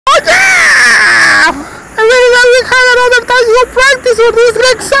Yeah! I really love we had another time to practice with this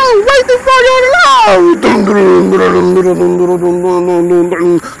great song waiting for your love.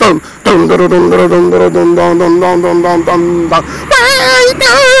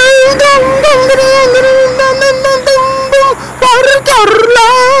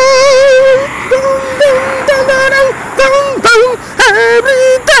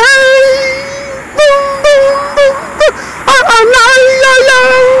 Every day.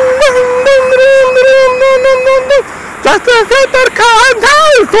 Just a better can't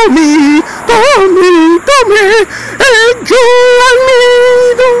help me, enjoy me.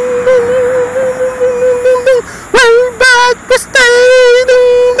 Well back to stay,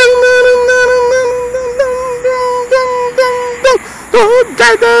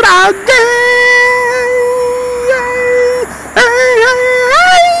 together again.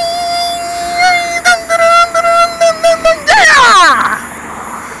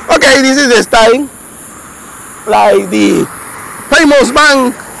 Okay, this is the style, like the famous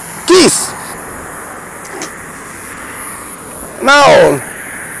band Kiss. Now,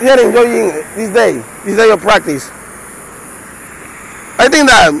 you are enjoying this day of practice. I think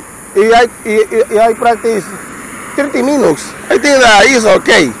that if I practice 30 minutes, I think that is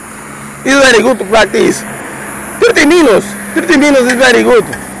okay. It's very good to practice 30 minutes. 30 minutes is very good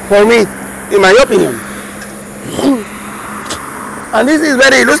for me, in my opinion. And this is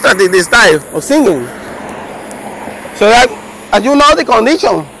very illustrative, this style of singing. So that, as you know the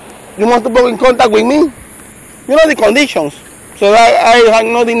condition, you want to go in contact with me. You know the conditions. So that I have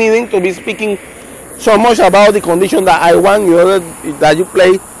not needing to be speaking so much about the condition that I want that you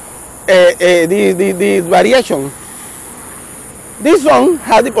play this variation. This song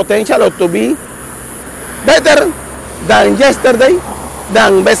has the potential to be better than yesterday,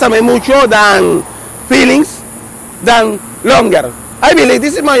 than Bésame Mucho, than Feelings, than Longer. I believe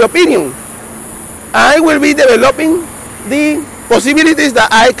this is my opinion. I will be developing the possibilities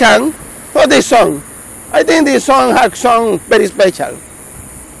that I can for this song. I think this song has something very special.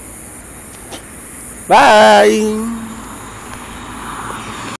 Bye.